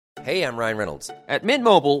Hey, I'm Ryan Reynolds. At Mint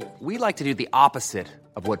Mobile, we like to do the opposite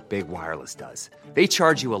of what Big Wireless does. They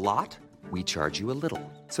charge you a lot, we charge you a little.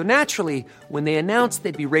 So naturally, when they announced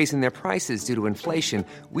they'd be raising their prices due to inflation,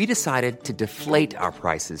 we decided to deflate our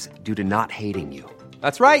prices due to not hating you.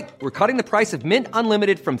 That's right. We're cutting the price of Mint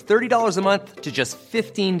Unlimited from $30 a month to just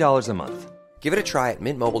 $15 a month. Give it a try at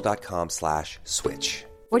mintmobile.com/switch.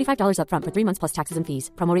 $45 up front for 3 months plus taxes and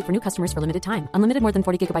fees. Promo rate for new customers for limited time. Unlimited more than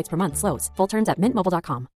 40 gigabytes per month. Slows full terms at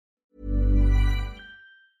mintmobile.com.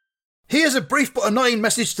 Here's a brief but annoying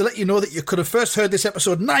message to let you know that you could have first heard this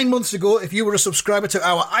episode 9 months ago if you were a subscriber to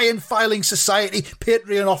our Iron Filing Society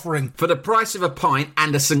Patreon offering. For the price of a pint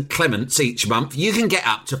and a St Clement's each month, you can get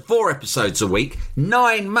up to 4 episodes a week,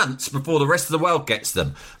 9 months before the rest of the world gets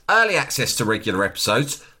them. Early access to regular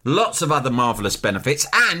episodes, lots of other marvellous benefits,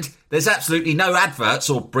 and there's absolutely no adverts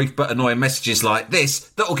or brief but annoying messages like this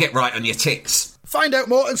that'll get right on your tits. Find out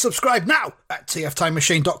more and subscribe now at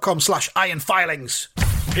tftimemachine.com/ironfilings.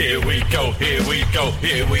 Here we go, here we go,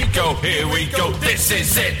 here we go, here we go, this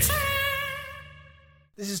is it!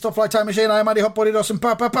 This is Top Flight Time Machine. I'm Andy Hotbody Dawson.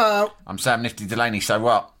 Pow, pow, pow. I'm Sam Nifty Delaney, so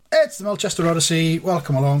what? It's the Melchester Odyssey.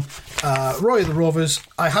 Welcome along. Roy of the Rovers.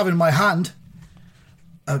 I have in my hand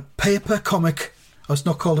a paper comic. Oh, it's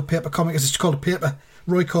not called a paper comic, it's called a paper.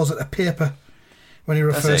 Roy calls it a paper when he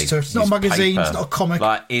refers to it. It's not a magazine, paper. It's not a comic.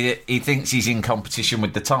 Like, he thinks he's in competition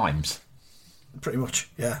with the Times. Pretty much,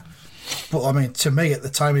 yeah. But I mean, to me at the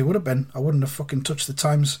time, he would have been. I wouldn't have fucking touched the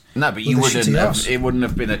Times. No, but you wouldn't have. It wouldn't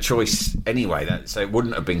have been a choice anyway. So it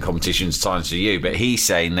wouldn't have been competition's Times for you. But he's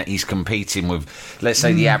saying that he's competing with, let's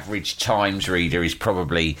say, the average Times reader is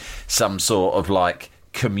probably some sort of like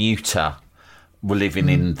commuter living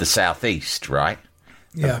in the southeast, right?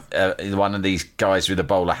 Yeah. One of these guys with a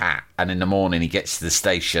bowler hat, and in the morning he gets to the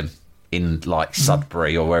station in like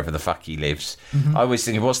Sudbury or wherever the fuck he lives. I always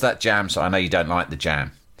think, what's that jam? So I know you don't like the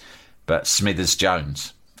jam. But Smithers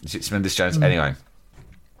Jones. Is it Smithers Jones? Anyway,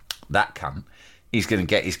 that cunt, he's going to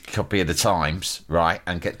get his copy of the Times, right,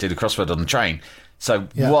 and do the crossword on the train. So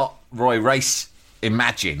what Roy Race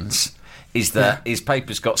imagines is that his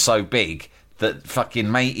paper's got so big that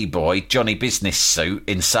fucking matey boy, Johnny Business Suit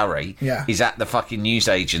in Surrey, is at the fucking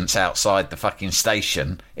newsagents outside the fucking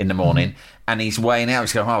station in the morning, and he's weighing out,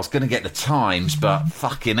 he's going, I was going to get the Times, but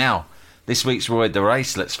fucking hell, this week's Roy the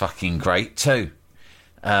Race looks fucking great too.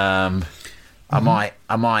 I might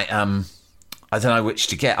I don't know which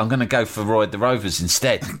to get. I'm going to go for Roy the Rovers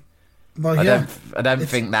instead. Well, I don't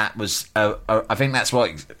think that was. I think that's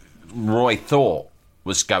what Roy thought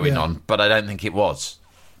was going on, but I don't think it was.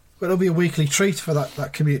 But it'll be a weekly treat for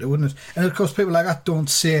that commuter, wouldn't it? And of course, people like that don't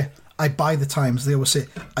say I buy the Times. They always say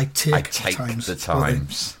I take the Times. The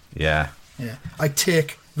Times. Yeah. I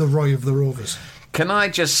take the Roy of the Rovers. Can I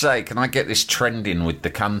just say, can I get this trending with the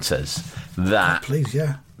cunters? That, please,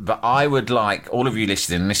 yeah. But I would like all of you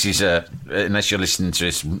listening. This is unless you're listening to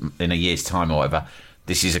this in a year's time or whatever.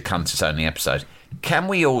 This is a cunters only episode. Can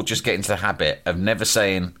we all just get into the habit of never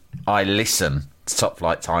saying I listen to Top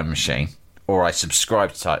Flight Time Machine or I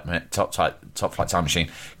subscribe to Top Flight Time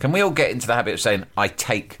Machine? Can we all get into the habit of saying I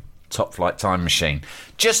take Top Flight Time Machine,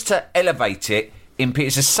 just to elevate it?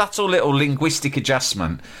 It's a subtle little linguistic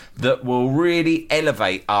adjustment that will really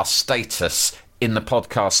elevate our status in the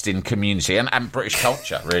podcasting community and British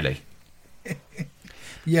culture, really.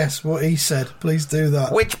 Yes, what he said. Please do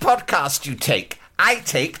that. Which podcast you take? I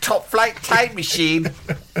take Top Flight Time Machine.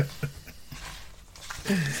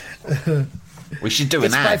 We should do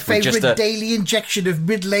an ad. It's my favourite daily injection of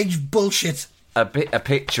middle-aged bullshit. A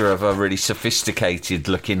picture of a really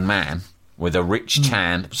sophisticated-looking man with a rich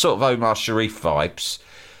tan, sort of Omar Sharif vibes.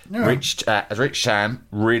 Yeah. Rich tan,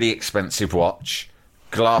 really expensive watch,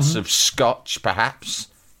 glass of scotch, perhaps,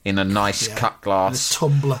 in a nice cut glass. In a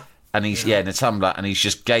tumbler. And he's in a tumbler, and he's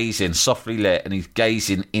just gazing, softly lit, and he's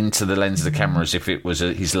gazing into the lens of the camera as if it was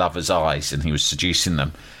his lover's eyes, and he was seducing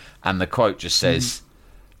them. And the quote just says,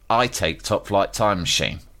 "I take Top Flight Time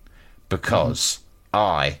Machine because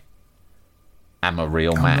I am a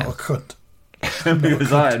real man." I'm not a cunt.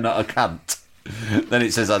 Because I am not a cunt. Then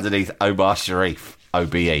it says underneath Omar Sharif,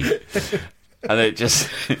 OBE. And it just,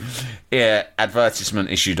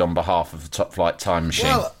 advertisement issued on behalf of the Top Flight Time Machine.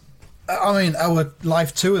 Well, I mean, our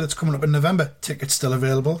live tour that's coming up in November, tickets still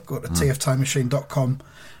available. Go to tftimemachine.com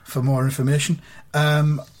for more information.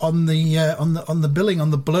 On the billing,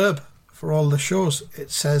 on the blurb for all the shows,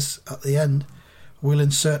 it says at the end, we'll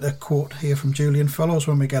insert a quote here from Julian Fellows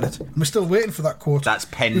when we get it. And we're still waiting for that quote. That's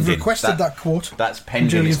pending. We've requested that quote. That's from pending.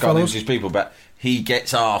 Julian It's gone Fellows. into his people, but he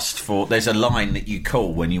gets asked for. There's a line that you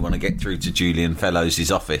call when you want to get through to Julian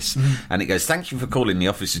Fellows' office, and it goes, "Thank you for calling the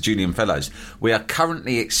office of Julian Fellows. We are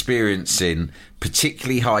currently experiencing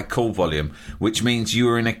particularly high call volume, which means you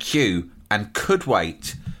are in a queue and could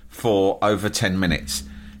wait for over 10 minutes.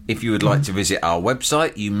 If you would like to visit our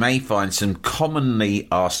website, you may find some commonly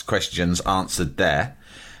asked questions answered there.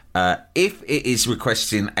 If it is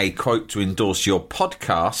requesting a quote to endorse your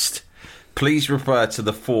podcast, please refer to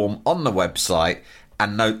the form on the website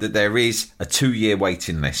and note that there is a 2-year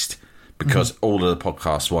waiting list because all of the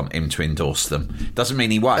podcasts want him to endorse them. Doesn't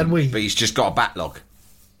mean he won't, but he's just got a backlog."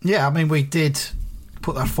 Yeah, I mean, we did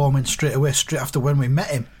put that form in straight away, straight after when we met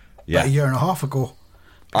him about a year and a half ago.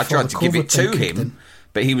 I tried to give it to him,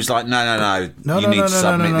 but he was like, no, you need to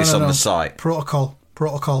submit this on the site. Protocol.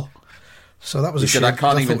 So that was He a said, shame. I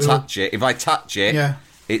can't even touch it. If I touch it,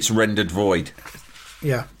 it's rendered void.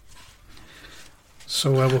 Yeah.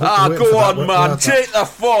 So we'll go on, man, take the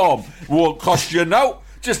form. Won't cost you no.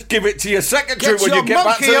 Just give it to your secretary when you get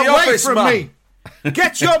back to the office, man.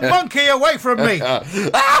 Get your monkey away from me!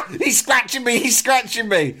 He's scratching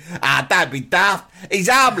me. Don't be daft. He's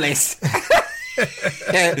harmless.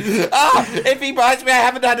 If he bites me, I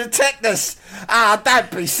haven't had a tetanus.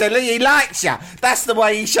 Don't be silly. He likes you. That's the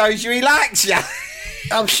way he shows you he likes you.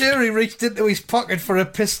 I'm sure he reached into his pocket for a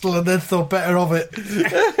pistol and then thought better of it.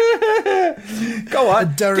 Go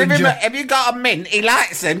on. Give him have you got a mint? He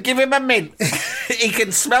likes them. Give him a mint. He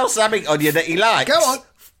can smell something on you that he likes. Go on.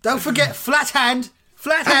 Don't forget, flat hand,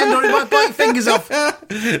 or he might bite your fingers off.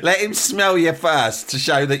 Let him smell you first to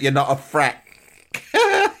show that you're not a frat.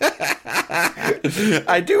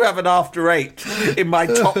 I do have an after 8 in my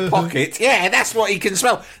top pocket. Yeah, that's what he can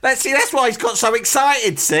smell. That's why he's got so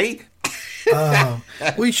excited, see?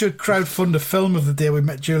 We should crowdfund a film of the day we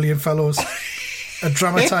met Julian Fellows. A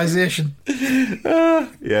dramatisation.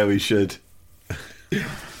 Yeah, we should.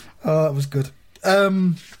 Oh, that was good.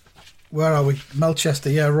 Where are we? Melchester,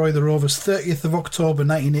 Roy the Rovers, 30th of October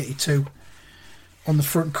 1982. On the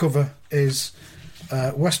front cover is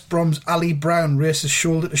West Brom's Ali Brown races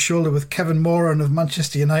shoulder to shoulder with Kevin Moran of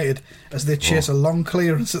Manchester United as they chase a long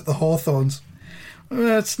clearance at the Hawthorns.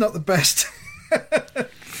 It's not the best. I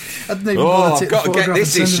didn't even bother I've got to get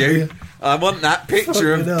this issue. I want that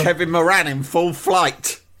picture of hell. Kevin Moran in full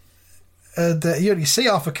flight. And you only see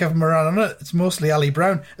half of Kevin Moran on it. It's mostly Ali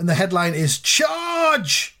Brown. And the headline is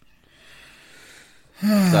Charge!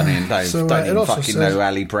 Don't even fucking know who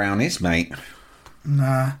Ali Brown is, mate.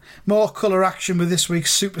 Nah. More colour action with this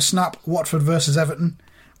week's Super Snap, Watford versus Everton,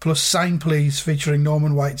 plus Sign Please featuring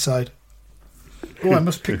Norman Whiteside. Oh, I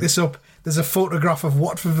must pick this up. There's a photograph of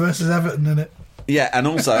Watford versus Everton in it. Yeah, and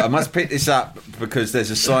also I must pick this up because there's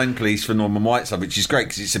a sign please for Norman Whiteside, which is great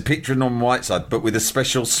because it's a picture of Norman Whiteside but with a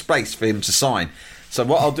special space for him to sign. So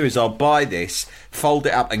what I'll do is I'll buy this, fold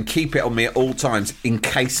it up and keep it on me at all times in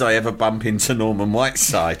case I ever bump into Norman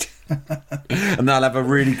Whiteside. And I'll have a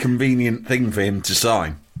really convenient thing for him to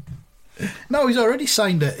sign. No, he's already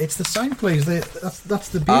signed it. It's the sign please. That's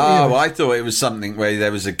the beauty of it. I thought it was something where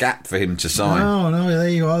there was a gap for him to sign. No, there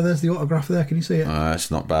you are. There's the autograph there. Can you see it? That's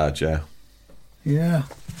not bad, yeah. Yeah.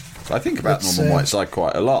 I think about Norman Whiteside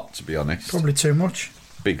quite a lot, to be honest. Probably too much.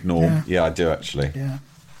 Big Norm. Yeah, I do actually. Yeah.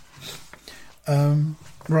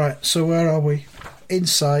 Right, so where are we?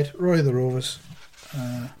 Inside, Roy the Rovers.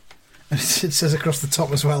 It says across the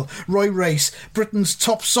top as well, Roy Race, Britain's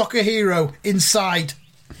top soccer hero, inside.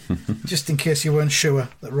 Just in case you weren't sure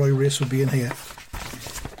that Roy Race would be in here.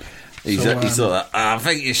 He thought, I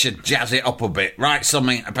think you should jazz it up a bit. Write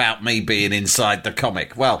something about me being inside the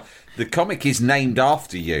comic. Well, the comic is named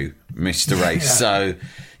after you, Mr. Race. Yeah. So,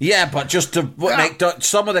 yeah, but just to make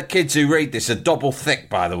some of the kids who read this are double thick,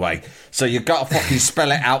 by the way. So you've got to fucking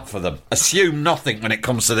spell it out for them. Assume nothing when it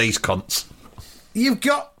comes to these cunts. You've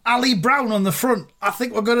got Ali Brown on the front. I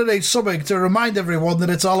think we're going to need something to remind everyone that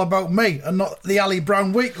it's all about me and not the Ali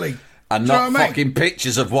Brown Weekly. And not fucking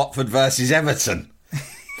pictures of Watford versus Everton.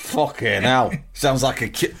 Fucking hell. Sounds like a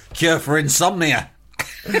cure for insomnia.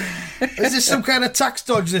 Is this some kind of tax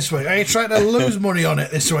dodge this week? Are you trying to lose money on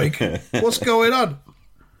it this week? What's going on?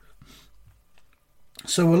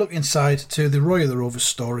 So we'll look inside to the Roy of the Rovers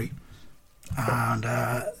story. And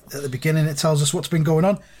at the beginning it tells us what's been going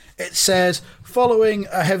on. It says, following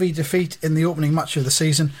a heavy defeat in the opening match of the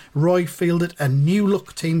season, Roy fielded a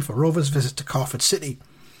new-look team for Rovers' visit to Carford City.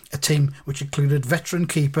 A team which included veteran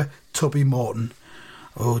keeper Tubby Morton.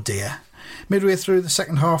 Oh dear. Midway through the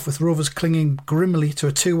second half, with Rovers clinging grimly to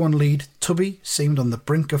a 2-1 lead, Tubby seemed on the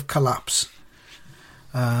brink of collapse.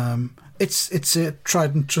 In It's a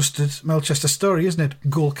tried and trusted Melchester story, isn't it?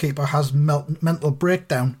 Goalkeeper has mental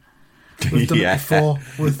breakdown. We've done it before.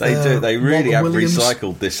 With, they do. They really Walter have Williams.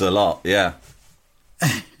 recycled this a lot. Yeah.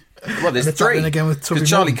 Well, there's And it's three. happening again with Tubby Because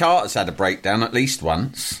Charlie Morton. Carter's had a breakdown at least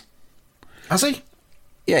once. Has he?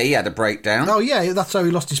 Yeah, he had a breakdown. Oh yeah, that's how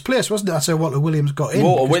he lost his place, wasn't it? That's how Walter Williams got in.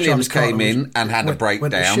 Walter because Williams Charlie came Carter in and had a went to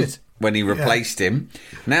breakdown shit. when he replaced him.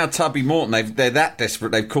 Now Tubby Morton, they're that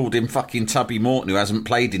desperate, they've called him fucking Tubby Morton, who hasn't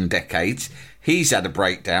played in decades. He's had a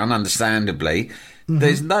breakdown, understandably.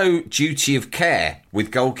 There's no duty of care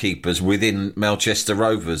with goalkeepers within Melchester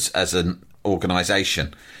Rovers as an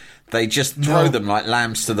organisation. They just throw them like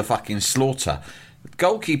lambs to the fucking slaughter.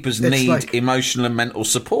 Goalkeepers need like- emotional and mental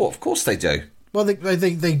support. Of course they do. Well,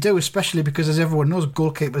 they do, especially because, as everyone knows,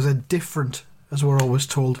 goalkeepers are different, as we're always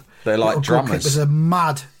told. They're like Little drummers. Goalkeepers are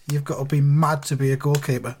mad. You've got to be mad to be a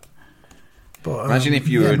goalkeeper. But Imagine if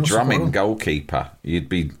you were a no support. drumming goalkeeper. You'd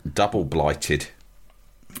be double blighted.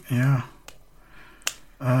 Yeah.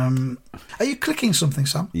 Are you clicking something,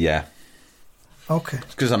 Sam? Yeah. Okay.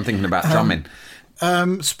 Because I'm thinking about drumming.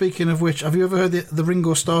 Speaking of which, have you ever heard the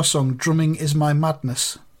Ringo Starr song "Drumming Is My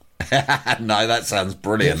Madness"? No, that sounds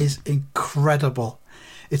brilliant. It is incredible.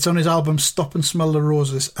 It's on his album "Stop and Smell the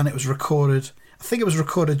Roses," and it was recorded. I think it was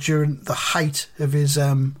recorded during the height of his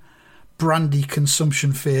brandy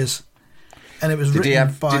consumption phase, and it was Did he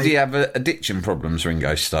written by. have addiction problems,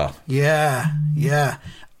 Ringo Starr? Yeah,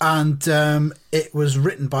 and it was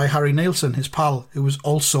written by Harry Nilsson, his pal, who was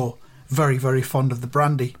also very, very fond of the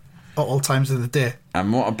brandy at all times of the day.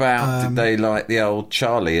 And what about, did they like the old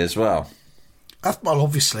Charlie as well? Well,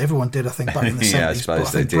 obviously, everyone did, I think, back in the 70s. Yeah, I suppose but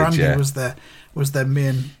I think they did, brandy yeah. was their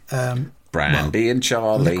main Brandy and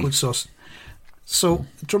Charlie. liquid source. So,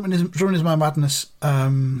 drumming is my madness.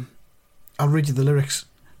 I'll read you the lyrics.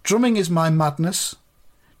 Drumming is my madness.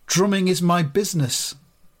 Drumming is my business.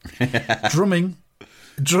 Drumming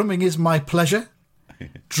is my pleasure.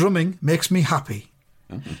 Drumming makes me happy.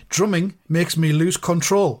 Drumming makes me lose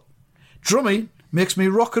control. Drumming makes me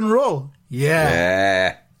rock and roll.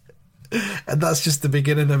 Yeah. And that's just the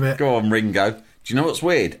beginning of it. Go on, Ringo. Do you know what's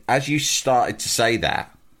weird? As you started to say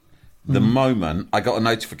that, the moment I got a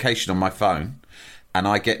notification on my phone, and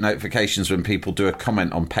I get notifications when people do a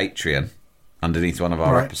comment on Patreon underneath one of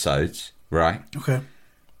our Right. episodes, right? Okay.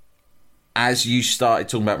 As you started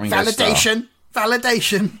talking about Ringo Starr.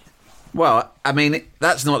 Validation. Well, I mean,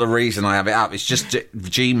 that's not the reason I have it up. It's just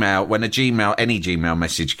Gmail. When any Gmail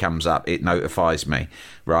message comes up, it notifies me,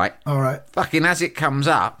 right? All right. Fucking as it comes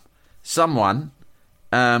up, someone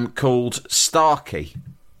called Starkey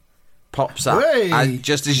pops up. Hey! And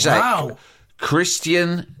just as you say, Wow.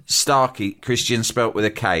 Christian Starkey, Christian spelt with a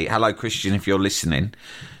K. Hello, Christian, if you're listening.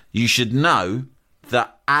 You should know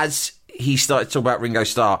that as he started to talk about Ringo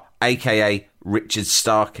Starr, a.k.a. Richard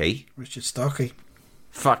Starkey, Richard Starkey.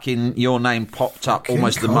 fucking your name popped up Fucking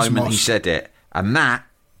almost the moment he Cosmos. said it. And that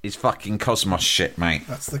is fucking Cosmos shit, mate.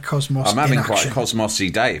 That's the Cosmos I'm having in quite a action.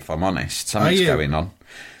 Cosmosy day, if I'm honest. Something's you? going on.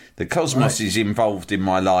 The Cosmos Right. is involved in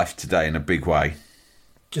my life today in a big way.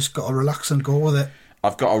 Just got to relax and go with it.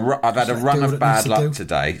 I've had a like run do what of it bad needs to luck do. Mm.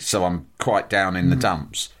 today, so I'm quite down in the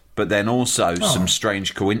dumps. But then also some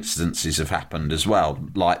strange coincidences have happened as well,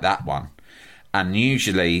 like that one. And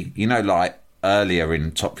usually, like earlier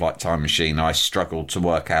in Top Flight Time Machine, I struggled to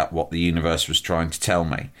work out what the universe was trying to tell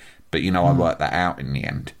me. But, I worked that out in the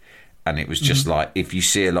end. And it was just like, if you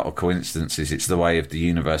see a lot of coincidences, it's the way of the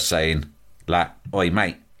universe saying, like, oi,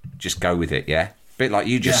 mate, just go with it, yeah? Bit like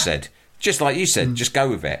you just said. Just like you said, just go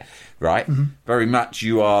with it, right? Very much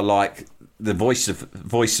you are like the voice of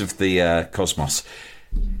the cosmos.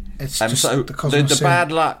 It's And just so the Cosmos the saying,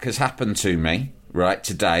 bad luck has happened to me, right,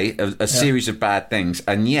 today, a series of bad things,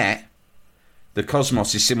 and yet the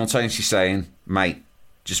cosmos is simultaneously saying, mate,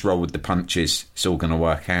 just roll with the punches, it's all going to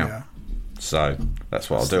work out. Yeah. So that's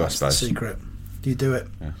what I'll do, I That's the suppose. secret. Do you do it?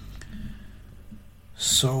 Yeah.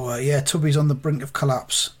 So, Tubby's on the brink of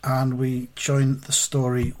collapse, and we join the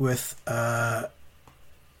story with...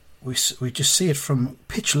 we just see it from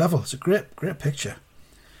pitch level. It's a great picture.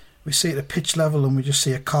 We see it at pitch level, and we just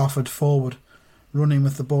see a Carford forward running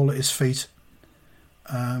with the ball at his feet.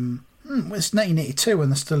 It's 1982,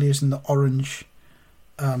 and they're still using the orange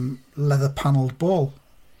leather-panelled ball.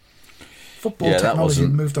 Football Yeah, that technology had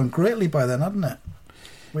wasn't- moved on greatly by then, hadn't it?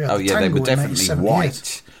 We had Oh, the yeah, they Tango were in definitely 1978.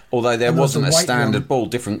 white. Although there And there was wasn't a a white standard one. ball.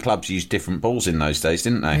 Different clubs used different balls in those days,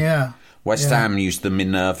 didn't they? Yeah. West yeah. Ham used the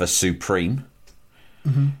Minerva Supreme,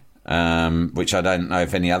 which I don't know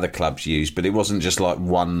if any other clubs used, but it wasn't just like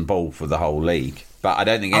one ball for the whole league. But I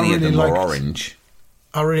don't think any of really them were liked- orange.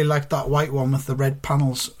 I really liked that white one with the red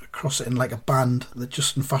panels across it in like a band that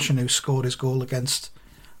Justin Fashanu scored his goal against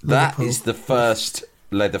That Liverpool. is the first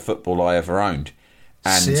leather football I ever owned.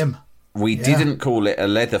 And Same. we Yeah. didn't call it a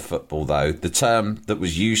leather football, though. The term that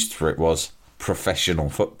was used for it was professional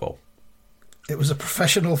football. It was a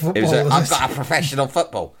professional football. It was was I've it? got a professional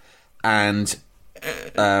football. And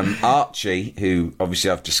Archie, who obviously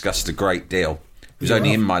I've discussed a great deal, who's You only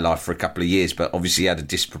have. in my life for a couple of years, but obviously had a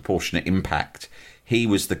disproportionate impact. He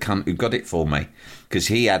was the cunt who got it for me, because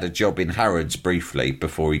he had a job in Harrods briefly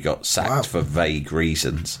before he got sacked Wow. for vague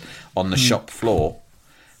reasons on the shop floor,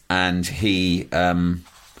 and he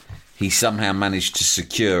somehow managed to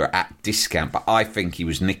secure at discount, but I think he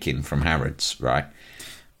was nicking from Harrods, right?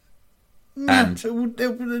 And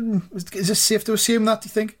is it safe to assume that, do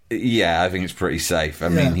you think? yeah, I think it's pretty safe. I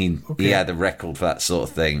Yeah, mean, he okay. had a record for that sort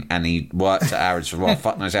of thing, and he worked at Harrods for a while.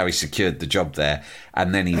 Fuck knows how he secured the job there,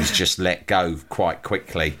 and then he was just let go quite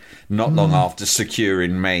quickly. Not long after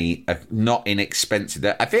securing me a not inexpensive.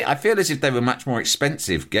 I feel as if they were much more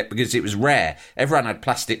expensive because it was rare. Everyone had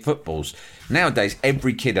plastic footballs. Nowadays,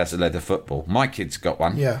 every kid has a leather football. My kid's got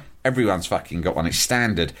one. Yeah. Everyone's fucking got one. It's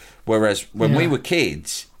standard. Whereas when we Yeah. were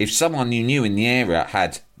kids, if someone you knew in the area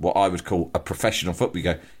had what I would call a professional football, you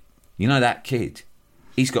go, you know that kid?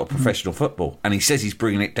 He's got a professional football, and he says he's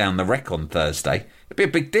bringing it down the wreck on Thursday. It'd be a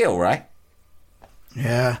big deal, right?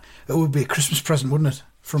 Yeah, it would be a Christmas present, wouldn't it?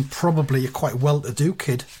 From probably a quite well-to-do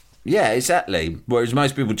kid. Yeah, exactly. Whereas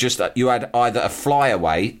most people just, you had either a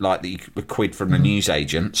flyaway, like the quid from the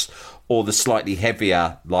newsagents, or the slightly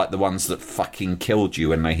heavier, like the ones that fucking killed you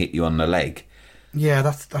when they hit you on the leg. Yeah,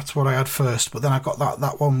 that's what I had first. But then I got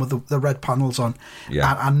that one with the red panels on.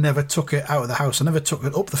 Yeah. And I never took it out of the house. I never took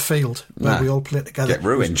it up the field where No. we all played together. Get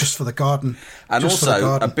ruined. It was just for the garden. And Just for the also, a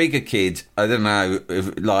garden. bigger kid, I don't know,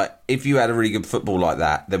 if you had a really good football like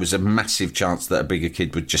that, there was a massive chance that a bigger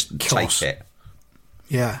kid would just Close. take it.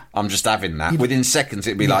 Yeah. I'm just having that. Within seconds,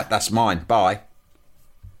 it'd be like, that's mine, bye.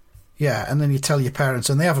 Yeah, and then you tell your parents,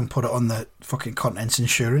 and they haven't put it on the fucking contents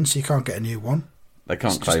insurance, so you can't get a new one. They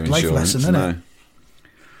can't It's claim just life insurance, lesson, no. innit?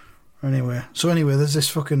 Anyway, there's this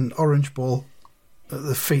fucking orange ball at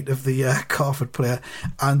the feet of the Carford player,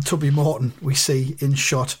 and Tubby Morton we see in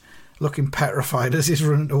shot, looking petrified as he's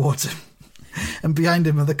running towards him. And behind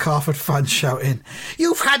him are the Carford fans shouting,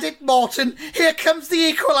 "You've had it, Morton! Here comes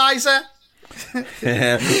the equaliser!"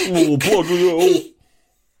 Oh, bloody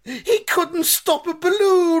hell. He couldn't stop a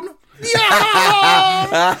balloon!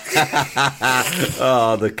 Yeah!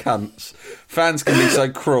 Oh, the cunts. Fans can be so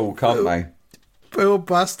cruel, can't they? Poor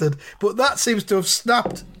bastard. But that seems to have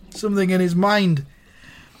snapped something in his mind,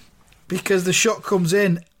 because the shot comes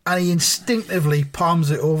in and he instinctively palms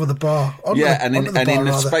it over the bar. Yeah, and in the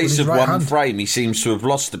with space his of right one hand. frame, he seems to have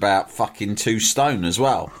lost about fucking 2 stone as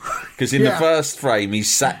well. Because in Yeah. the first frame,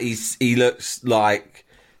 he looks like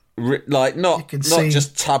not can see-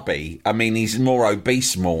 just tubby. I mean, he's more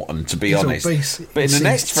obese, Morton, to be He's honest. obese. But in You the see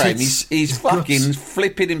next his frame, tits, he's his fucking guts.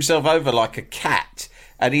 flipping himself over like a cat,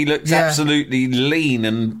 and he looks Yeah. absolutely lean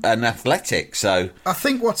and athletic. So I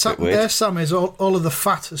think what's happened weird. there, Sam, is all of the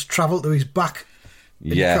fat has travelled to his back.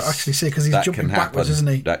 And yes, you can't actually see because he's that jumping can happen. backwards, isn't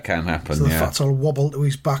he? That can happen. So the yeah. fat's all wobbled to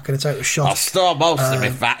his back and it's out of I shot. store most of my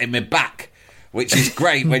fat in my back, which is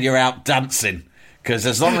great when you're out dancing. Because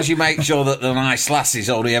as long as you make sure that the nice lassies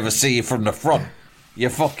only ever see you from the front,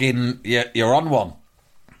 you're on one.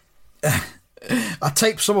 I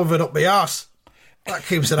tape some of it up my arse. That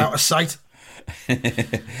keeps it out of sight.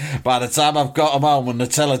 By the time I've got them home, when the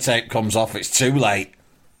teletape comes off, it's too late.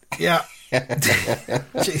 Yeah.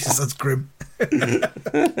 Jesus, that's grim. Time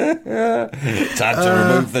to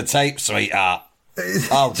remove the tape, sweetheart.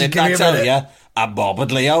 Oh, Did you didn't give I me a tell minute? you? I'm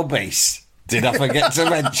morbidly obese. Did I forget to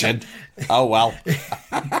mention? Oh, well.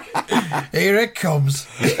 Here it comes.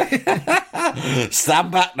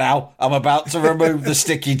 Stand back now. I'm about to remove the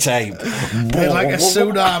sticky tape. Bit like a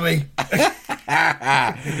tsunami.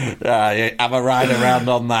 Have a ride around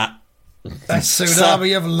on that. A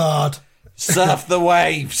tsunami of lard. Surf the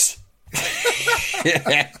waves.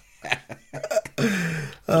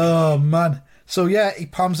 Oh, man. So, yeah, he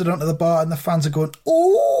palms it onto the bar and the fans are going,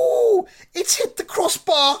 "Ooh, it's hit the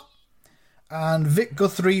crossbar." And Vic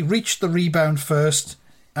Guthrie reached the rebound first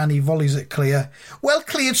and he volleys it clear. "Well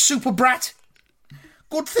cleared, Super Brat.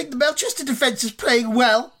 Good thing the Melchester defence is playing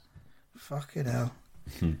well." Fucking hell.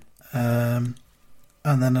 And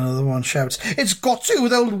then another one shouts, "It's got to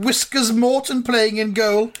with old Whiskers Morton playing in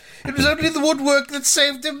goal. It was only the woodwork that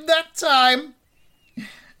saved him that time."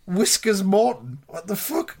 Whiskers Morton? What the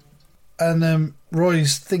fuck? And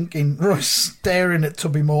Roy's staring at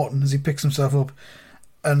Tubby Morton as he picks himself up.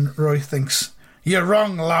 And Roy thinks, "You're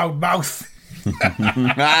wrong, loudmouth."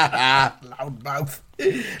 Loudmouth.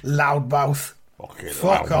 Loudmouth.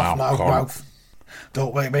 Fuck off, loudmouth.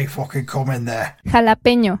 Don't make me fucking come in there.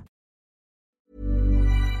 Jalapeño.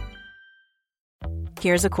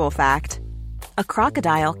 Here's a cool fact. A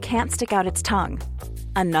crocodile can't stick out its tongue.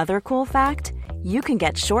 Another cool fact, you can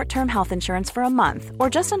get short-term health insurance for a month or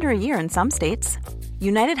just under a year in some states.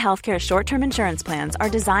 United Healthcare short-term insurance plans are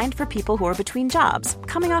designed for people who are between jobs,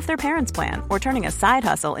 coming off their parents' plan, or turning a side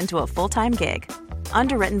hustle into a full-time gig.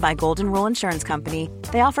 Underwritten by Golden Rule Insurance Company,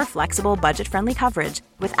 they offer flexible, budget-friendly coverage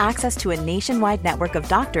with access to a nationwide network of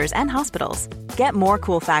doctors and hospitals. Get more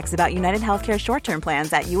cool facts about United Healthcare short-term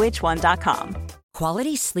plans at uh1.com.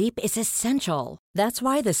 Quality sleep is essential. That's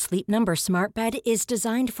why the Sleep Number Smart Bed is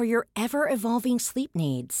designed for your ever-evolving sleep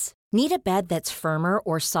needs. Need a bed that's firmer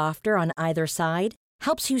or softer on either side?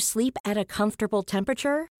 Helps you sleep at a comfortable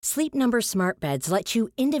temperature? Sleep Number Smart Beds let you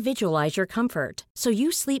individualize your comfort, so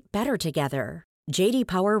you sleep better together. J.D.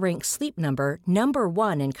 Power ranks Sleep Number number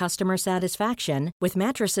 1 in customer satisfaction with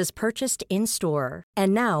mattresses purchased in-store.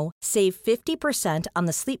 And now, save 50% on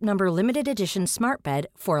the Sleep Number Limited Edition Smart Bed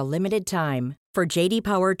for a limited time. For J.D.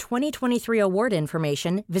 Power 2023 award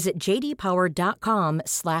information, visit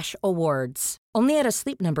jdpower.com/awards. Only at a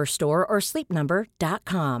Sleep Number store or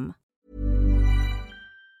sleepnumber.com.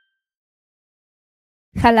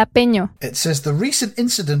 Jalapeño. It says the recent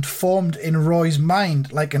incident formed in Roy's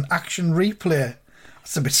mind like an action replay.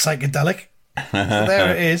 That's a bit psychedelic. So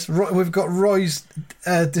there it is. We've got Roy's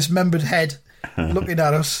dismembered head looking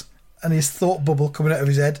at us and his thought bubble coming out of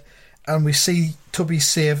his head. And we see Tubby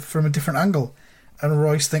save from a different angle. And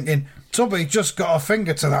Roy's thinking, Tubby just got a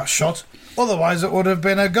finger to that shot. Otherwise it would have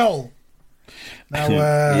been a goal. Now,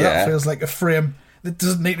 that feels like a frame that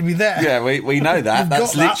doesn't need to be there. Yeah, we know that.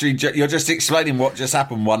 That's got literally... you're just explaining what just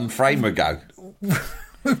happened one frame ago.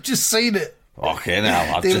 We've just seen it. Okay,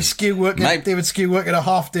 now David Skew working a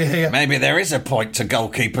half day here. Maybe there is a point to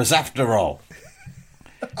goalkeepers after all.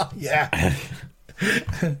 Yeah.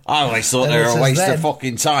 I always thought they were a waste of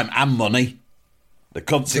fucking time and money. The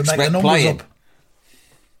cunts expect playing. Up.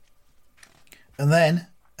 And then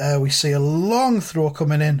we see a long throw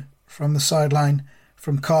coming in from the sideline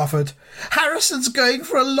from Carford. Harrison's going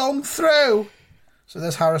for a long throw. So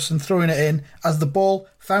there's Harrison throwing it in as the ball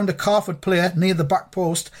found a Carford player near the back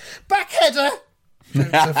post. Backheader!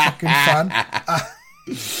 It's a fucking fan.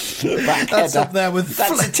 That's up there with...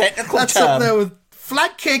 That's a technical That's term. up there with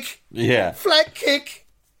flag kick. Yeah. Flag kick.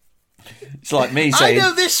 It's like me saying... I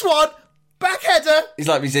know this one. Backheader. It's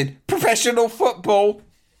like me saying, professional football.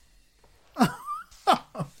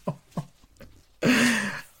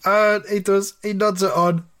 He does. He nods it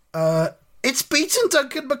on. It's beaten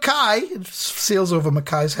Duncan Mackay. It seals over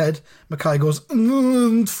Mackay's head. Mackay goes,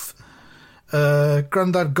 "Oomph."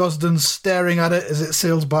 Grandad Gosden's staring at it as it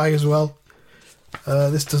sails by as well.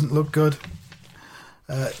 This doesn't look good.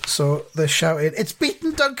 So they're shouting, "It's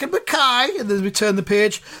beaten Duncan Mackay." And then we turn the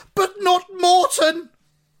page, but not Morton.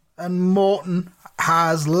 And Morton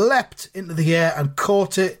has leapt into the air and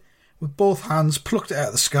caught it with both hands, plucked it out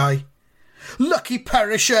of the sky. Lucky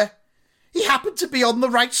perisher. He happened to be on the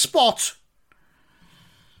right spot.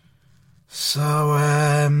 So,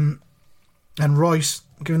 and Roy's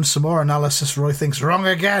giving some more analysis. Roy thinks, wrong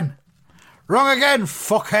again,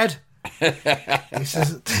 fuckhead. He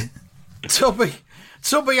says,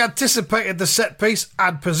 Tubby anticipated the set piece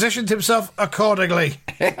and positioned himself accordingly.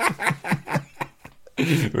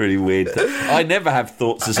 Really weird. I never have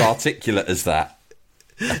thoughts as articulate as that.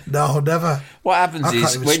 No, never. What happens I can't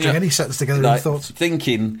is even when string you're any sentence together like, in thoughts.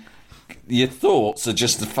 thinking, your thoughts are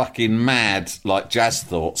just the fucking mad, like jazz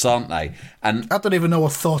thoughts, aren't they? And I don't even know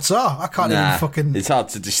what thoughts are. I can't even fucking... It's hard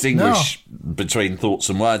to distinguish between thoughts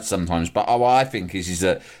and words sometimes. But what I think is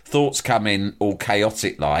that thoughts come in all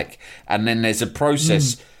chaotic like, and then there's a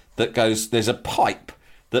process that goes... There's a pipe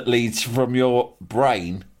that leads from your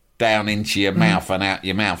brain down into your mouth and out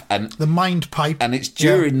your mouth. And the mind pipe. And it's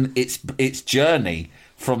during its journey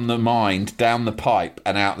from the mind down the pipe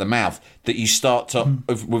and out the mouth that you start to,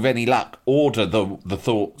 with any luck, order the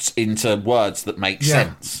thoughts into words that make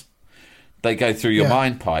sense. They go through your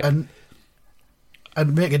mind pipe. And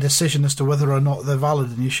make a decision as to whether or not they're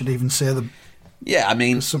valid, and you should even say them. Yeah, I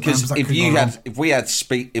mean, because if we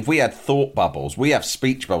had thought bubbles, we have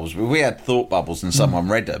speech bubbles. If we had thought bubbles and someone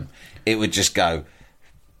read them, it would just go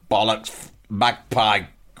bollocks, magpie,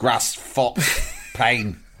 grass, fox,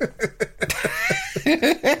 pain.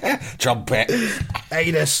 Trumpet,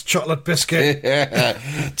 anus, chocolate biscuit,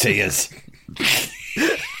 tears,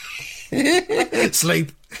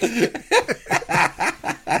 sleep,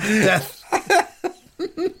 death,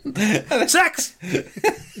 sex,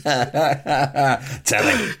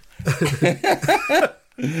 telling,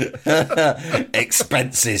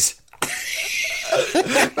 expenses.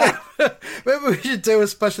 Maybe we should do a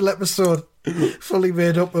special episode fully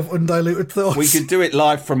made up of undiluted thoughts. We could do it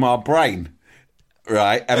live from our brain,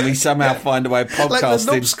 right? And we somehow find a way of podcasting. Like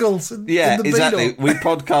the numbskulls in yeah, the exactly. Beano. We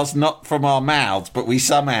podcast not from our mouths, but we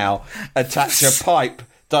somehow attach a pipe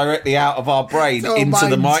directly out of our brain Our into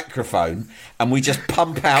the minds. microphone, and we just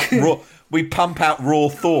pump out raw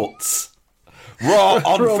thoughts, raw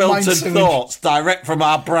unfiltered mind thoughts direct from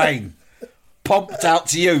our brain, pumped out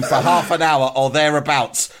to you for half an hour or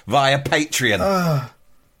thereabouts via Patreon.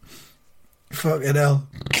 Fucking hell.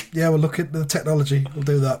 Yeah, we'll look at the technology. We'll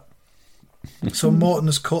do that. So Morton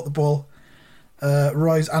has caught the ball.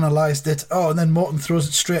 Roy's analysed it. Oh, and then Morton throws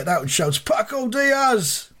it straight out and shouts, Paco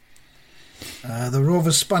Diaz! The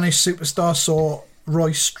Rovers' Spanish superstar saw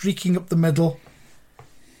Roy streaking up the middle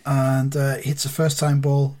and hits a first-time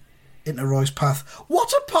ball into Roy's path.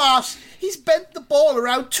 What a pass! He's bent the ball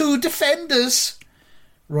around 2 defenders.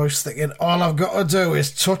 Roy's thinking, all I've got to do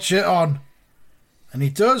is touch it on. And he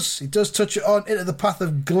does. He does touch it on into the path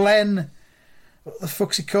of Glenn. What the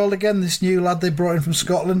fuck's he called again? This new lad they brought in from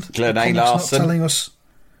Scotland. Glenn A. Comic's Larson. Not telling us.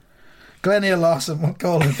 Glenn A. Larson, we'll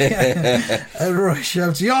call him. And Roy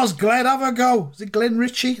shouts, yours, Glenn, have a go. Is it Glenn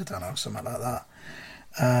Ritchie? I don't know, something like that.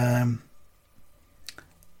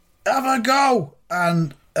 Have a go.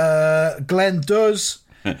 And Glenn does.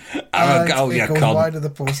 Have a go, you it goes cunt. wide of the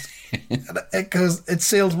post. It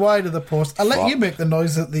sails wide of the post. I'll let you make the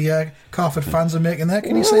noise that the Carford fans are making there.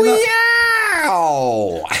 Can you say that?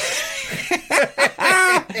 Wow!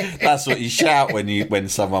 That's what you shout when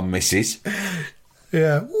someone misses.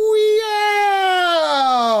 Yeah.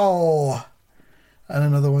 Wow! And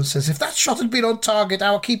another one says, if that shot had been on target,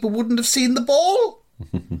 our keeper wouldn't have seen the ball.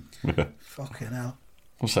 Fucking hell.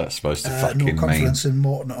 What's that supposed to No fucking mean? confidence in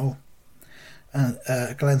Morton at all. And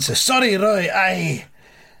Glenn says, sorry, Roy, aye.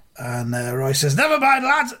 And Roy says, never mind,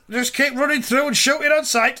 lad. Just keep running through and shooting on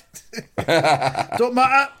sight. Don't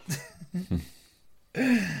matter.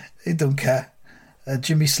 He don't care.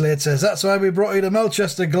 Jimmy Slade says, that's why we brought you to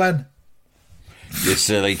Melchester, Glenn. You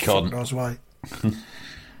silly Fuck cunt. knows why.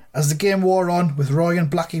 As the game wore on, with Roy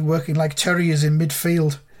and Blackie working like terriers in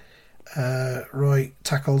midfield, Roy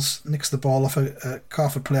nicks the ball off a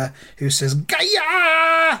Carford player who says,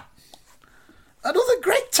 Gaia! Another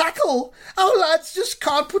great tackle. Our lads just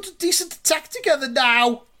can't put a decent attack together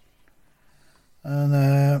now. And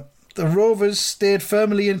the Rovers stayed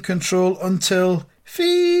firmly in control until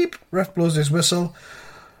Phoebe, ref blows his whistle.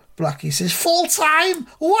 Blackie says, full time!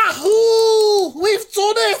 Wahoo! We've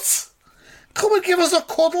done it! Come and give us a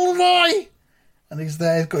cuddle, Roy! And he's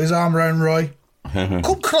there, he's got his arm around Roy.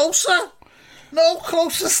 Come closer! No,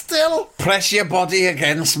 closer still! Press your body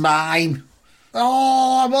against mine.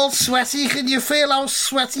 Oh, I'm all sweaty. Can you feel our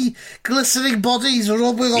sweaty, glistening bodies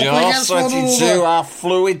rubbing up You're against one sweaty too. another? Our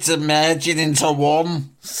fluids are merging into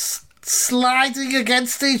one. Sliding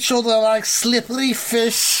against each other like slippery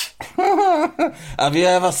fish. Have you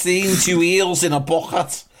ever seen 2 eels in a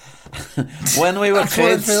bucket? When we were That's what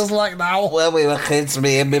it kids, feels like now. when we were kids,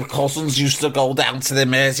 me and my cousins used to go down to the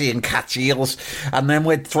Mersey and catch eels, and then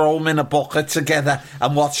we'd throw them in a bucket together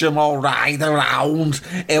and watch them all ride around.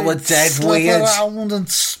 It was dead Slip weird. around and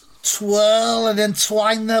twirl and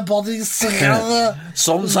entwine their bodies together.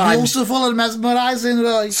 Sometimes- Beautiful and mesmerising,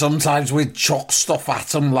 Roy. Sometimes we'd chuck stuff at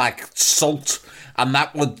them like salt, and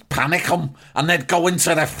that would panic them, and they'd go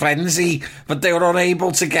into a frenzy, but they were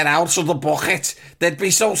unable to get out of the bucket. They'd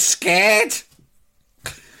be so scared.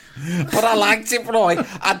 But I liked it, Roy.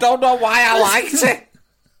 I don't know why I liked it.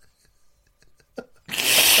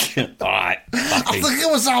 All right, I think it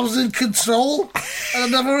was I was in control, and I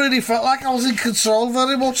never really felt like I was in control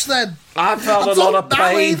very much then. I felt I a lot don't of know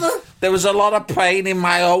pain. either. There was a lot of pain in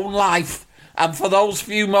my own life, and for those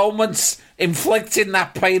few moments, inflicting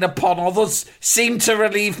that pain upon others seemed to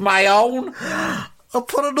relieve my own. I'll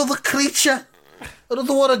put another creature,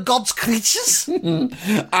 another one of God's creatures.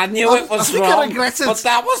 I knew it I was think I wrong, regret it. but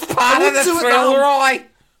that was part I of the wouldn't do it thrill, now. Roy.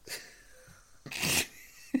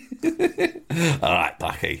 All right,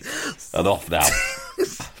 Blackie, enough now.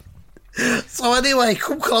 So anyway,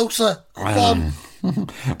 come closer. Come on.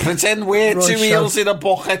 Pretend we're Roy 2 shout. eels in a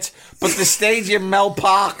bucket, but the stadium Mel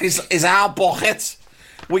Park is our bucket.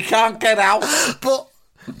 We can't get out. But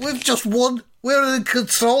we've just won. We're in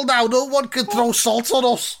control now. No one can throw salt on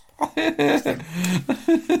us.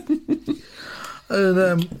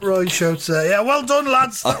 And Roy shouts, yeah, well done,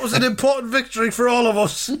 lads. That was an important victory for all of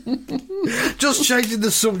us. Just changing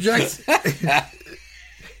the subject. Yeah,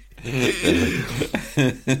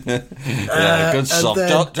 good stuff.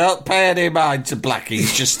 then- Don't pay any mind to Blackie.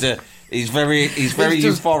 He's just he's very He's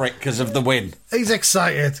just- euphoric because of the win. He's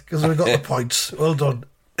excited because we got the points. Well done.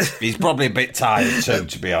 He's probably a bit tired too,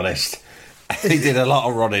 to be honest. He did a lot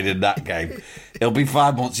of running in that game. He'll be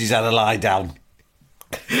fine once he's had a lie down.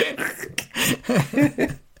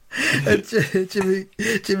 And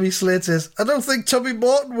Jimmy Slade says, I don't think Tommy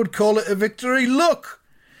Morton would call it a victory. Look!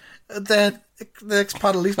 And then the next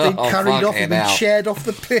panel, he's been carried off and been shared off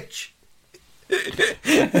the pitch.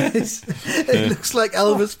 It looks like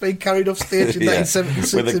Elvis being carried off stage in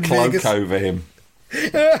 1976 with a in cloak Vegas. over him.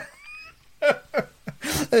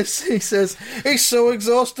 He says, he's so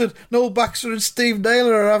exhausted, Noel Baxter and Steve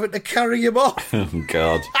Naylor are having to carry him off. Oh,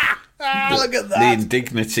 God. Look at that. The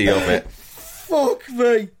indignity of it. Fuck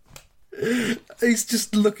me. He's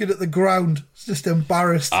just looking at the ground. He's just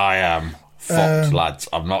embarrassed. I am fucked, lads.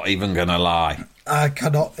 I'm not even going to lie. I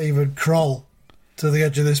cannot even crawl to the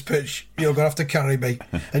edge of this pitch. You're going to have to carry me.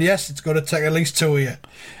 And yes, it's going to take at least two of you.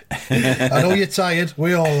 I know you're tired.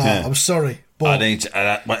 We all are. I'm sorry. But I need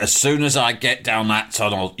to, as soon as I get down that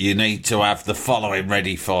tunnel, you need to have the following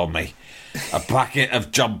ready for me. A packet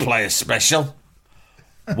of John Player Special,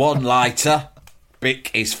 1 lighter,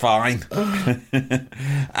 Bic is fine,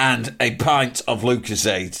 and a pint of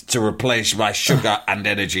Lucozade to replace my sugar and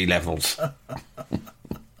energy levels.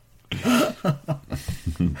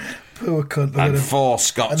 poor cunt. And 4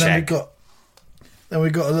 Scotch and then egg.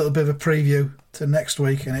 we got a little bit of a preview to next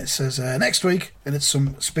week, and it says next week, and it's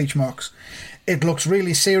some speech marks. It looks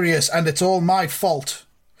really serious, and it's all my fault.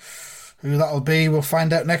 Who that'll be, we'll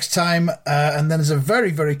find out next time. And then there's a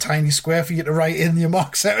very, very tiny square for you to write in your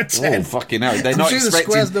marks out of 10. Oh, fucking hell. They're not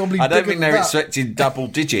expecting... I don't think they're expecting double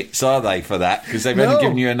digits, are they, for that? Because they've only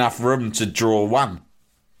given you enough room to draw 1.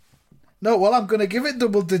 No, well, I'm going to give it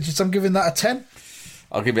double digits. I'm giving that a 10.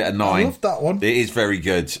 I'll give it a 9. I love that one. It is very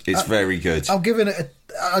good. It's very good. I'd give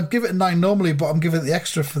it a 9 normally, but I'm giving it the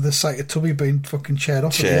extra for the sake of Tubby being fucking chaired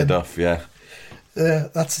off. Chaired off, yeah.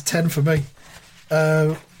 That's a 10 for me.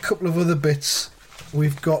 Couple of other bits.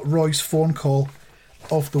 We've got Roy's phone call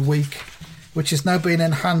of the week, which has now been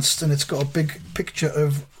enhanced, and it's got a big picture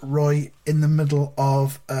of Roy in the middle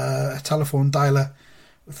of a telephone dialer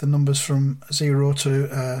with the numbers from 0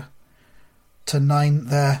 to 9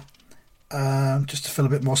 there, just to fill a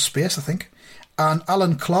bit more space, I think. And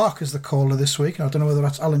Alan Clark is the caller this week. I don't know whether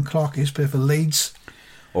that's Alan Clark, who's played for Leeds.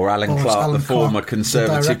 Or Alan Clark, the former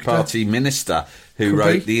Conservative Party minister who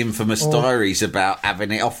wrote the infamous diaries about having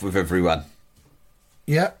it off with everyone.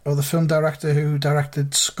 Yeah, or the film director who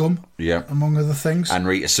directed Scum, among other things. And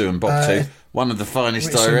Rita Sue and Bob too. One of the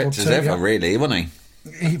finest directors ever, really, wasn't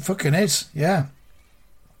he? He fucking is, yeah.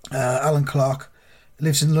 Alan Clark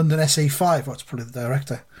lives in London SE5, that's probably the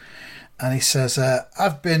director. And he says,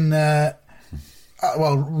 I've been...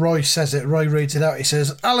 well, Roy says it. Roy reads it out. He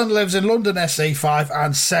says, Alan lives in London SE5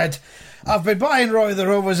 and said, I've been buying Roy the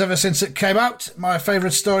Rovers ever since it came out. My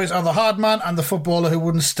favourite stories are The Hard Man and The Footballer Who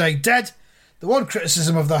Wouldn't Stay Dead. The one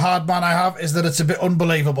criticism of The Hard Man I have is that it's a bit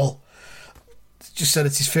unbelievable. Just said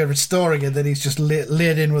it's his favourite story, and then he's just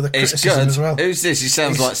laid in with a criticism as well. Who's this? He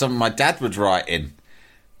sounds like something my dad would write in.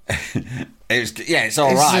 It's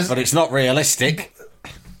all right, but it's not realistic.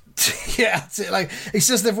 Yeah, that's it. Like he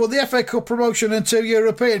says, they've won the FA Cup promotion and 2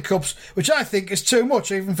 European Cups, which I think is too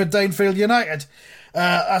much, even for Danefield United.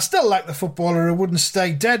 I still like The Footballer Who Wouldn't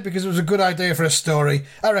Stay Dead because it was a good idea for a story.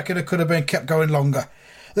 I reckon it could have been kept going longer.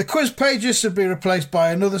 The quiz pages should be replaced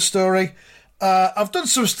by another story. I've done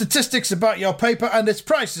some statistics about your paper and its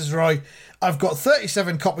prices, Roy. I've got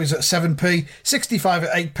 37 copies at 7p, 65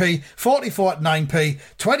 at 8p, 44 at 9p,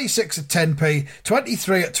 26 at 10p,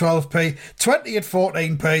 23 at 12p, 20 at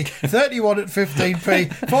 14p, 31 at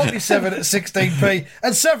 15p, 47 at 16p,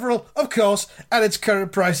 and several, of course, at its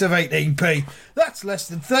current price of 18p. That's less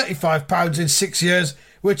than £35 in 6 years,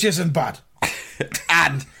 which isn't bad.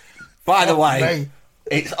 And, by the way...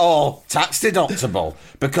 It's all tax deductible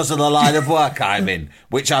because of the line of work I'm in,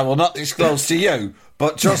 which I will not disclose to you,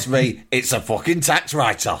 but trust me, it's a fucking tax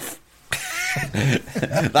write-off.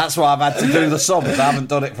 That's why I've had to do the sums. I haven't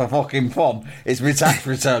done it for fucking fun. It's my tax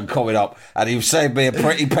return coming up, and you've saved me a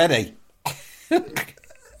pretty penny.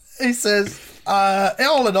 He says,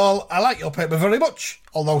 all in all, I like your paper very much,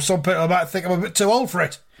 although some people might think I'm a bit too old for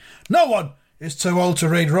it. No one is too old to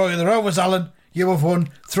read Roy of the Rovers, Alan. You have won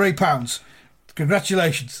 £3.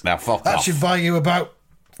 Congratulations. Now fuck off. That should buy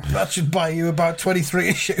you about 23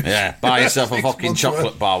 issues. Yeah, buy yourself a fucking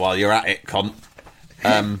chocolate bar while you're at it, cunt.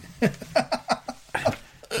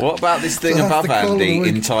 What about this thing above Andy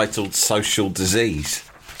entitled Social Disease?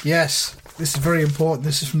 Yes, this is very important.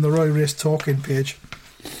 This is from the Roy Race Talking page.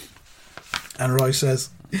 And Roy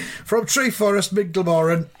says, from Treeforest,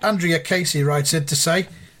 Migdalmoran, Andrea Casey writes in to say,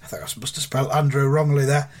 I think I must have spelled Andrew wrongly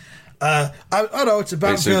there. I know it's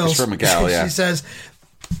about girls. It's from a gal, yeah. She says,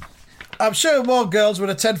 I'm sure more girls would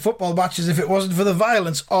attend football matches if it wasn't for the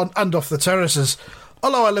violence on and off the terraces.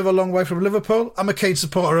 Although I live a long way from Liverpool, I'm a keen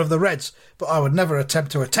supporter of the Reds, but I would never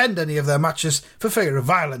attempt to attend any of their matches for fear of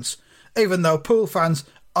violence, even though Pool fans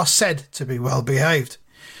are said to be well behaved.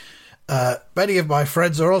 Many of my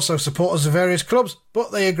friends are also supporters of various clubs,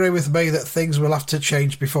 but they agree with me that things will have to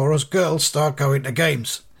change before us girls start going to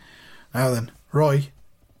games. Now then, Roy,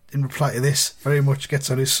 in reply to this, very much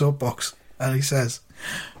gets on his soapbox, and he says,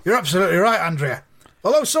 "You're absolutely right, Andrea.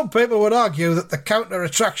 Although some people would argue that the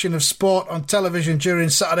counter-attraction of sport on television during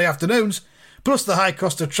Saturday afternoons, plus the high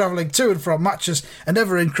cost of travelling to and from matches and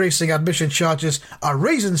ever-increasing admission charges are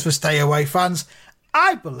reasons for stay-away fans,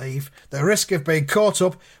 I believe the risk of being caught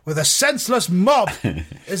up with a senseless mob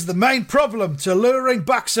is the main problem to luring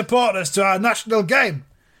back supporters to our national game."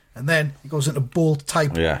 And then he goes into bold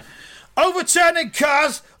type. Yeah. "Overturning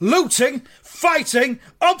cars, looting, fighting,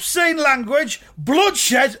 obscene language,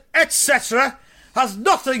 bloodshed, etc. has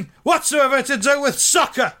nothing whatsoever to do with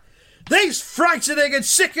soccer. These frightening and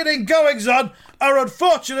sickening goings-on are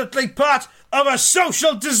unfortunately part of a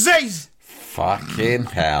social disease." Fucking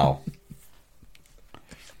hell.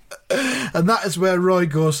 And that is where Roy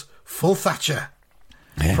goes full Thatcher.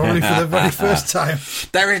 Probably for the very first time.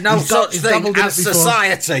 There is no such thing as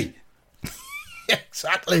society.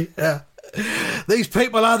 Exactly, yeah. These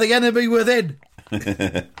people are the enemy within.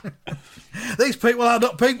 These people are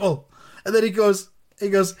not people. And then he goes,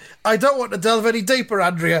 "I don't want to delve any deeper,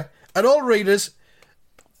 Andrea, and all readers."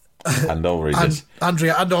 And all readers.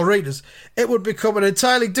 Andrea and all readers. "It would become an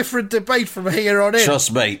entirely different debate from here on in."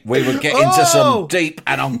 Trust me, we would get into some deep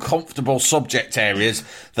and uncomfortable subject areas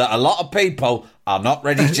that a lot of people are not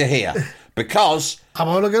ready to hear. Because I'm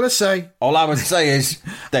only going to say, all I would say is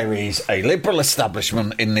there is a liberal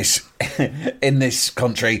establishment in this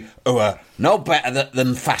country who are no better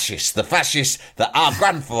than fascists. The fascists that our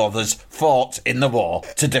grandfathers fought in the war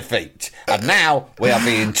to defeat. And now we are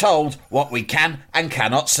being told what we can and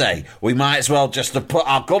cannot say. We might as well just have put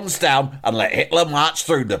our guns down and let Hitler march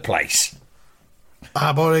through the place.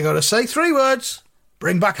 I'm only going to say 3 words.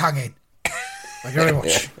 Bring back hanging. Thank you very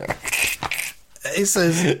much. He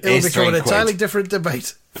says it will become an entirely different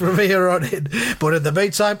debate from here on in. But in the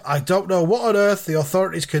meantime, I don't know what on earth the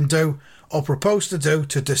authorities can do or propose to do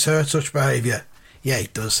to deter such behaviour. Yeah, he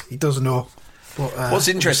does. He does know. But, what's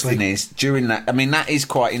interesting is, during that, I mean, that is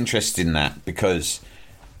quite interesting, that, because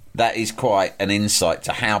that is quite an insight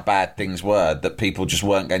to how bad things were, that people just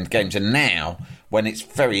weren't going to games. And now, when it's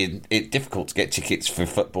very difficult to get tickets for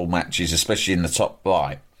football matches, especially in the top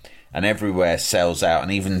flight, and everywhere sells out,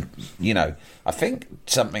 and even, I think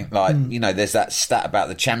something like, there's that stat about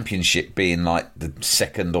the Championship being like the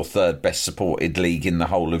second or third best supported league in the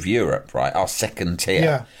whole of Europe, right? Our second tier.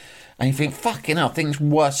 Yeah. And you think, fucking hell, things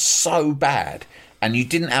were so bad. And you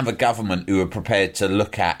didn't have a government who were prepared to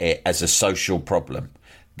look at it as a social problem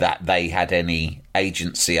that they had any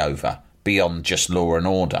agency over beyond just law and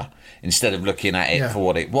order. Instead of looking at it for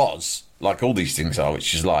what it was, like all these things are,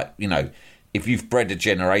 which is like, if you've bred a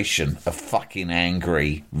generation of fucking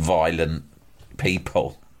angry, violent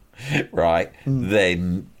people, right,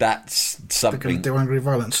 then that's something. They're going to do angry,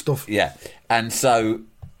 violent stuff. Yeah. And so,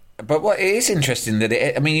 but what it is interesting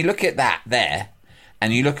that you look at that there,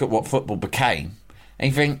 and you look at what football became,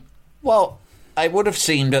 and you think, well, it would have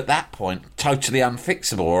seemed at that point totally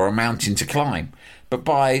unfixable or a mountain to climb. But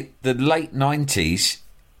by the late 90s,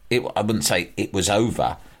 I wouldn't say it was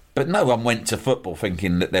over, but no one went to football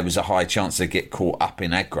thinking that there was a high chance they'd get caught up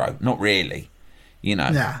in aggro. Not really,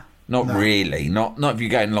 Not really. Not if you're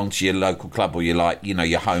going along to your local club or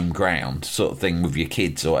your home ground sort of thing with your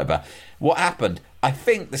kids or whatever. What happened? I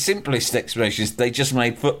think the simplest explanation is they just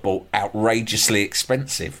made football outrageously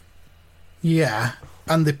expensive. Yeah,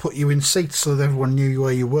 and they put you in seats so that everyone knew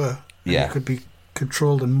where you were. And you could be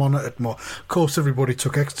controlled and monitored more. Of course, everybody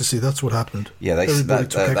took ecstasy. That's what happened. Yeah,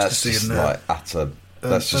 that's just like utter.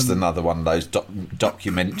 That's just another one of those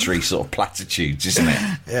documentary sort of platitudes, isn't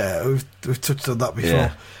it? Yeah, we've touched on that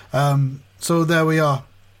before. Yeah. So there we are.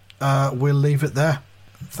 We'll leave it there.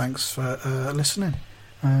 Thanks for listening.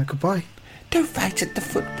 Goodbye. Don't fight at the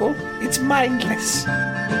football. It's mindless.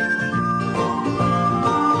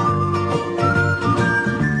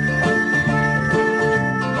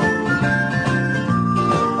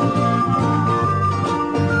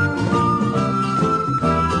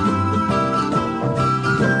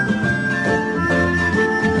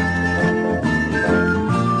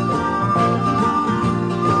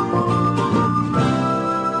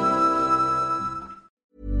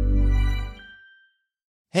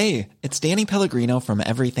 Hey, it's Danny Pellegrino from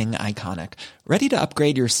Everything Iconic. Ready to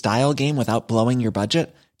upgrade your style game without blowing your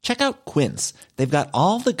budget? Check out Quince. They've got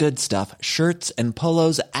all the good stuff, shirts and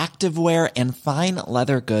polos, activewear, and fine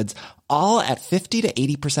leather goods, all at 50 to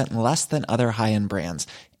 80% less than other high-end brands.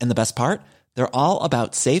 And the best part? They're all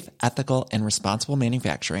about safe, ethical, and responsible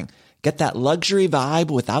manufacturing. Get that luxury vibe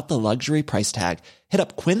without the luxury price tag. Hit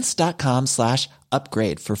up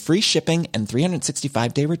quince.com/upgrade for free shipping and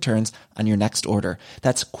 365-day returns on your next order.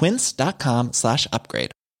 That's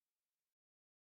quince.com/upgrade.